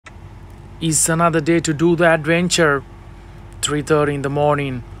It's another day to do the adventure. 3:30 in the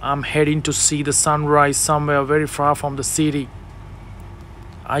morning. I'm heading to see the sunrise somewhere very far from the city.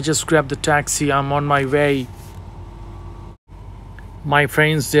 I just grabbed the taxi. I'm on my way. My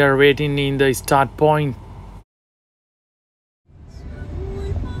friends, they are waiting in the start point.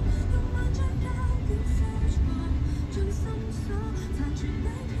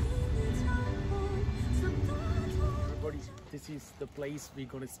 This is the place we're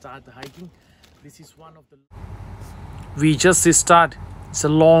going to start the hiking. This is one of the... We just start. It's a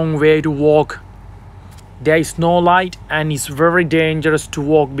long way to walk. There is no light and it's very dangerous to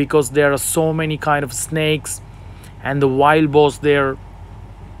walk because there are so many kind of snakes and the wild boars there.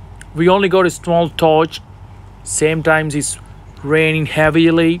 We only got a small torch. Same times it's raining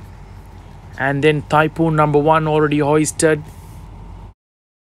heavily. And then typhoon number 1 already hoisted.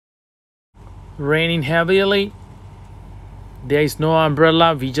 Raining heavily. There is no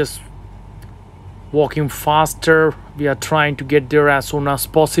umbrella. We just walking faster. We are trying to get there as soon as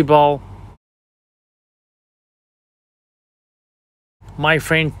possible. My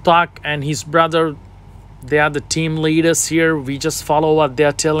friend Tak and his brother, they are the team leaders here. We just follow what they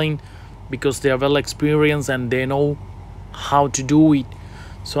are telling because they are well experienced and they know how to do it.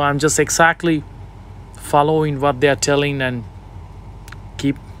 So I'm just exactly following what they are telling and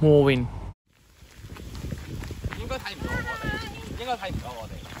keep moving.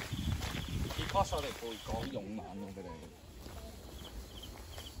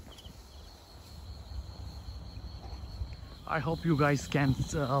 I hope you guys can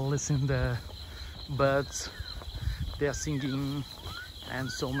listen the birds. They are singing and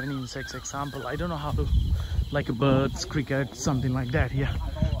so many insects. Example, I don't know how to, like a birds, cricket, something like that. Yeah,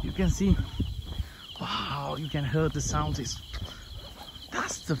 you can see. Wow, you can hear the sounds.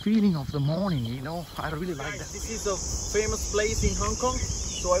 That's the feeling of the morning, you know. I really like that. This is a famous place in Hong Kong,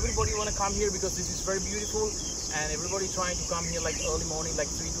 so everybody want to come here because this is very beautiful, and everybody trying to come here like early morning, like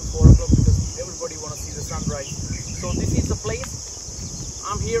 3 to 4 o'clock, because everybody want to see the sunrise. So this is the place.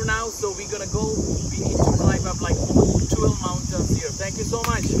 I'm here now, so we're gonna go. We need to climb up like 12 mountains here. Thank you so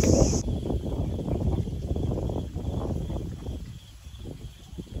much.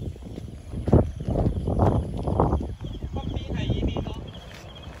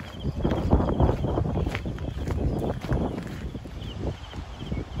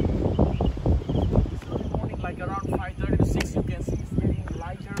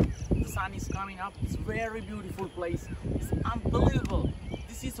 It's a very beautiful place. It's unbelievable.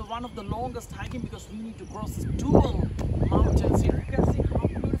 This is one of the longest hiking because we need to cross 12 mountains here. You can see how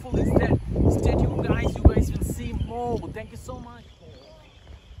beautiful is that. Stay tuned guys, you guys will see more. Thank you so much.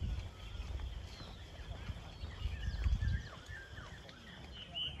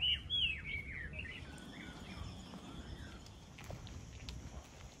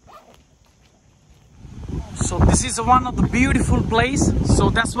 So this is one of the beautiful place, so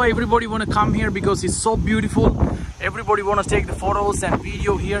that's why everybody want to come here because it's so beautiful. Everybody want to take the photos and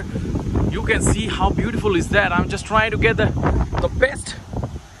video here. You can see how beautiful is that. I'm just trying to get the best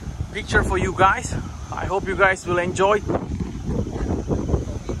picture for you guys. I hope you guys will enjoy.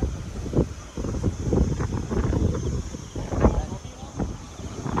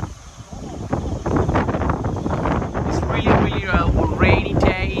 It's really a rainy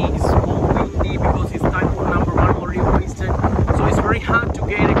day. It's more windy because it's typhoon number 1 already hoisted. So it's very hard to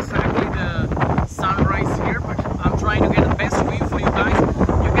get exactly the sunrise here, but I'm trying to get the best view for you guys.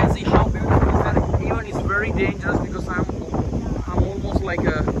 You can see how beautiful is that. Even it's very dangerous because I'm almost like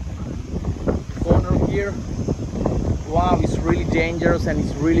a corner here. Wow, it's really dangerous and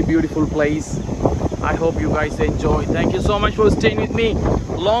it's really beautiful place. I hope you guys enjoy. Thank you so much for staying with me.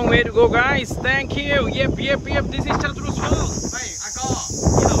 Long way to go guys. Thank you. Yep. This is Chathura's world.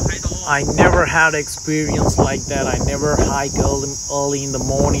 I never had experience like that. I never hike early in the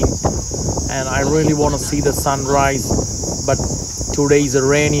morning, and I really want to see the sunrise, but today is a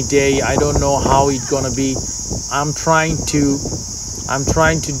rainy day. I don't know how it's gonna be. I'm trying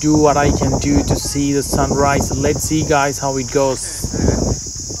to do what I can do to see the sunrise. Let's see guys how it goes.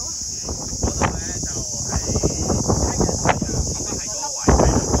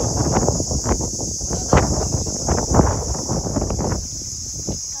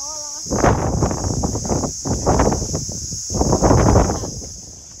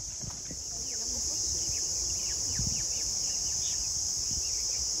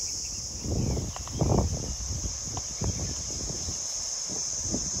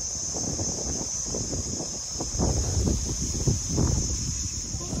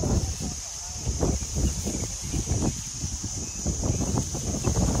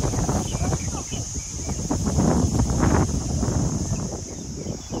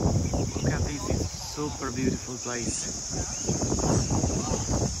 Super beautiful place.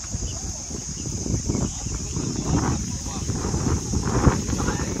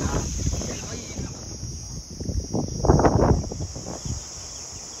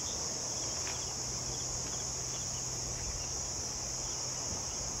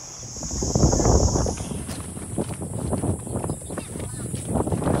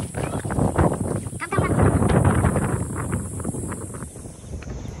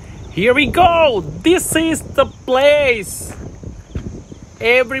 Here we go. This is the place.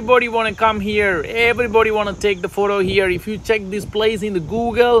 Everybody want to come here. Everybody want to take the photo here. If you check this place in the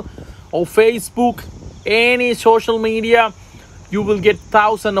Google or Facebook, any social media, you will get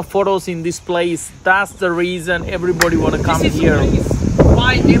thousands of photos in this place. That's the reason everybody want to come here.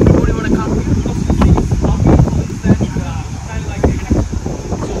 Why everybody want to come here?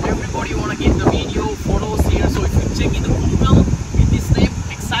 So everybody want to get the video, photos here. So if you check in the Google, in this name,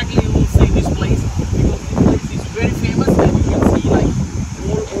 exactly you will see this place, because this place is very famous, and you can see like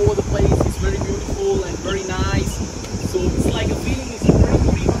all over the place. It's very beautiful and very nice. So it's like a feeling. It's very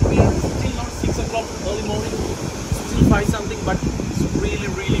good even here. It's still not 6 o'clock early morning. Still 5 something, but it's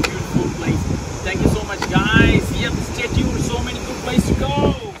really beautiful place. Thank you so much, guys. Yep, stay tuned. So many good places to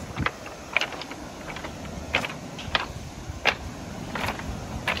go.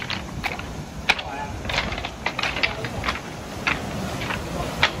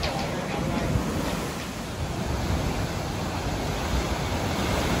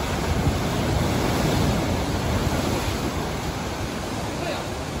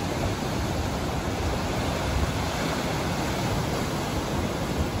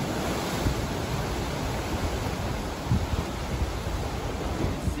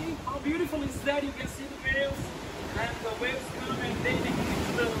 Beautiful is that you can see the waves, and the waves come and then they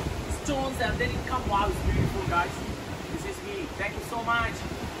hit the stones and then it comes. Wow, it's beautiful, guys. This is me. Thank you so much.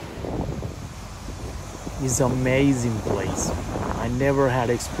 It's an amazing place. I never had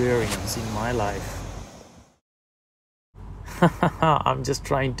experience in my life. I'm just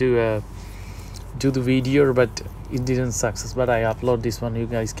trying to do the video, but it didn't success. But I upload this one. You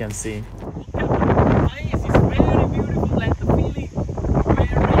guys can see. It's very beautiful, and the feeling.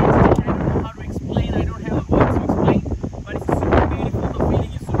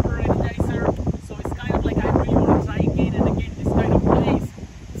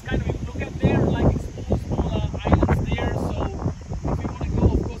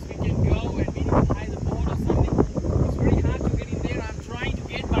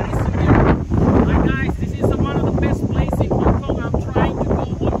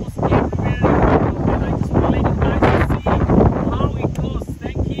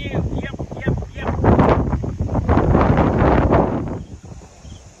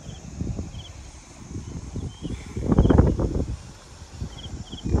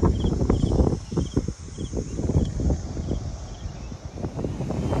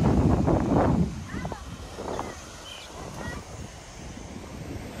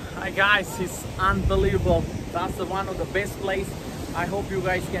 Guys, it's unbelievable. That's one of the best place. I hope you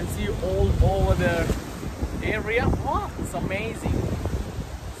guys can see all over the area. Oh, it's amazing.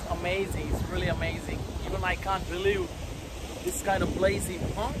 It's amazing. It's really amazing. Even I can't believe this kind of place in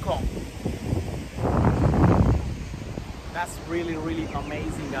Hong Kong. That's really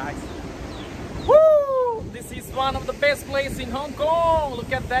amazing, guys. Woo! This is one of the best places in Hong Kong.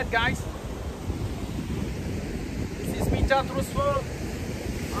 Look at that, guys. This is me, Chathura's world.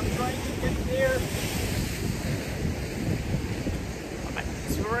 I'm trying to get there.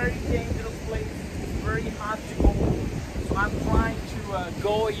 It's a very dangerous place. It's very hard to go. So I'm trying to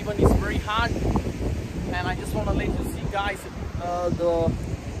go, even it's very hard. And I just want to let you see, guys, the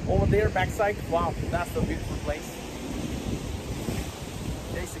over there backside. Wow, that's a beautiful place.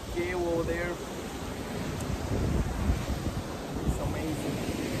 There's a cave over there. It's amazing.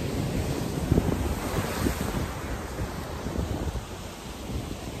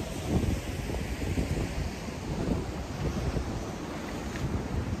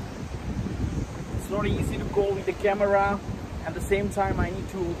 Not easy to go with the camera. At the same time, I need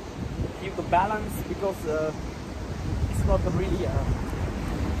to keep the balance, because it's not the really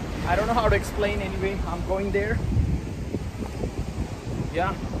I don't know how to explain. Anyway, I'm going there.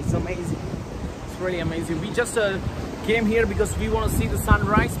 Yeah, it's amazing. It's really amazing. We just came here because we want to see the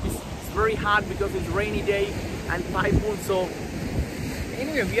sunrise. It's very hard because it's a rainy day and typhoon. So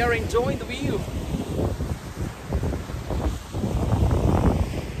anyway, we are enjoying the view.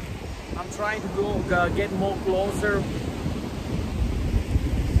 Trying to go get more closer.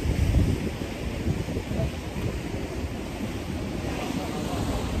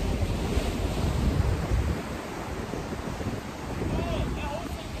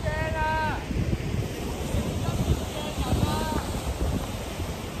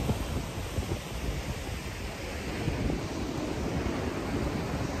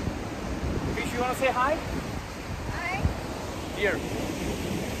 say hi? Hi. Here.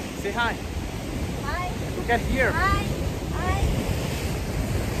 Say hi. Hi. Look at here. Hi. Hi.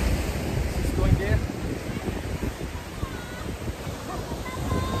 She's going there.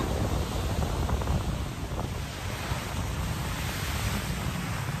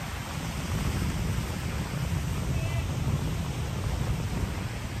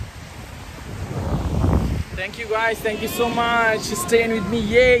 Thank you guys, thank you so much staying with me.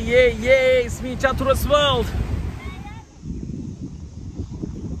 Yay, yay, yay, it's me, Chathura's World.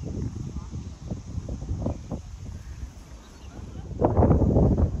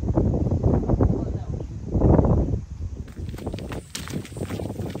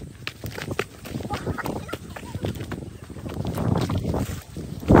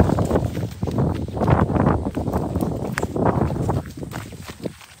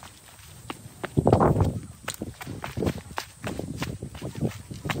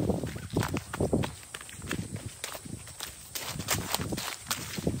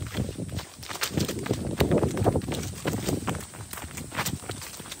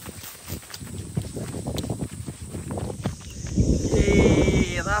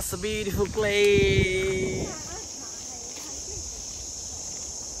 That's a beautiful place.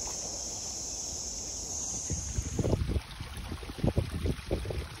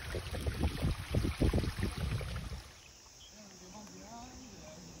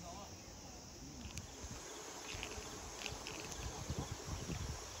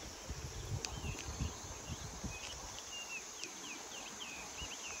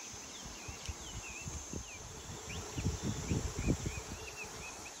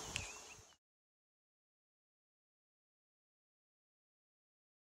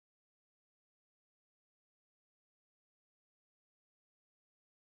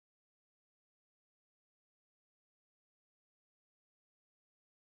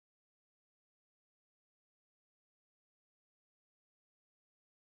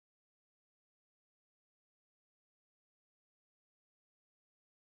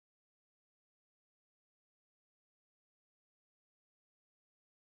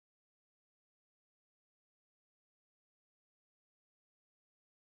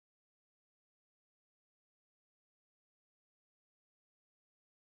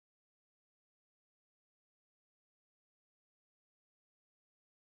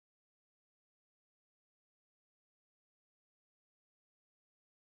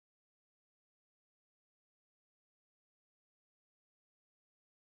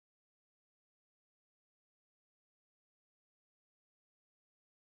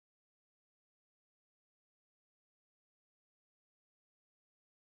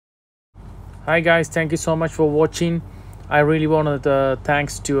 Hi guys, thank you so much for watching. I really wanted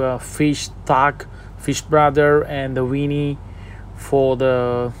thanks to Fish Thak, Fish Brother and the Weenie for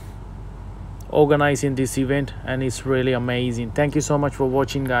the organizing this event, and it's really amazing. Thank you so much for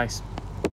watching guys.